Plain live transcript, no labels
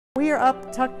We are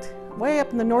tucked way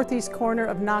up in the northeast corner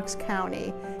of Knox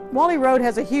County. Wally Road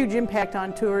has a huge impact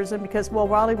on tourism because, well,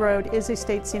 Wally Road is a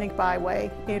state scenic byway.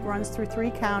 It runs through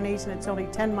 3 counties and it's only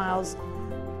 10 miles,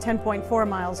 10.4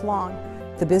 miles long.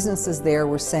 The businesses there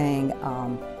were saying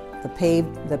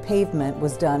the pavement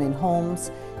was done in Holmes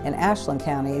and Ashland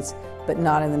counties, but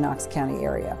not in the Knox County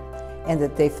area, and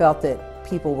that they felt that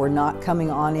people were not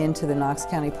coming on into the Knox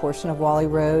County portion of Wally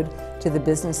Road to the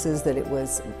businesses, that it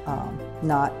was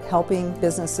not helping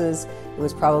businesses, it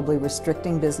was probably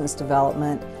restricting business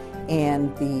development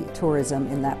and the tourism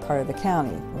in that part of the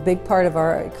county. A big part of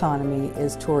our economy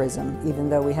is tourism. Even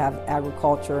though we have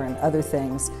agriculture and other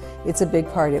things, it's a big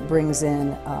part. It brings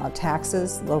in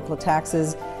taxes, local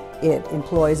taxes. It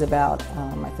employs about,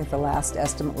 I think the last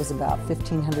estimate was about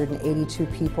 1,582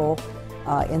 people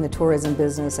in the tourism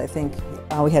business. I think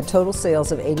we had total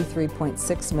sales of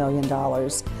 $83.6 million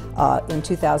in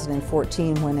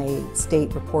 2014 when a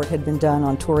state report had been done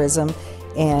on tourism,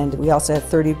 and we also had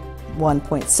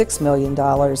 $31.6 million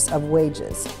of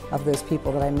wages of those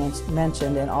people that I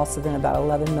mentioned, and also then about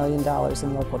 $11 million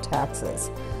in local taxes.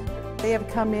 They have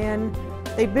come in,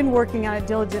 they've been working on it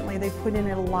diligently. They've put in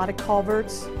a lot of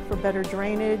culverts for better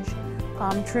drainage,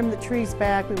 trimmed the trees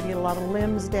back, we would get a lot of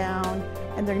limbs down,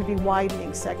 and they're going to be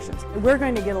widening sections. We're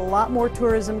going to get a lot more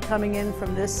tourism coming in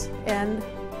from this end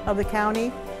of the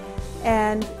county,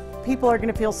 and people are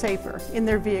going to feel safer in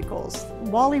their vehicles.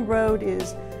 Wally Road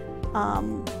is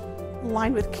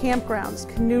lined with campgrounds,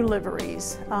 canoe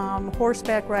liveries,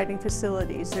 horseback riding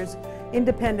facilities. There's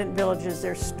independent villages,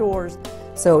 there's stores.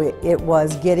 So it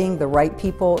was getting the right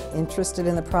people interested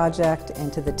in the project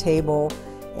and to the table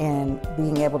and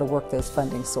being able to work those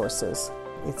funding sources.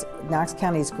 Knox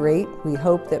County is great. We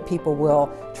hope that people will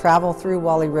travel through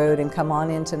Wally Road and come on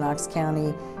into Knox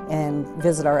County and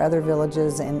visit our other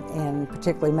villages and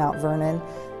particularly Mount Vernon.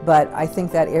 But I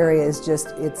think that area is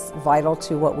it's vital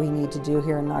to what we need to do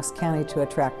here in Knox County to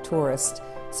attract tourists.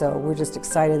 So we're just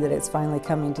excited that it's finally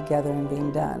coming together and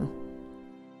being done.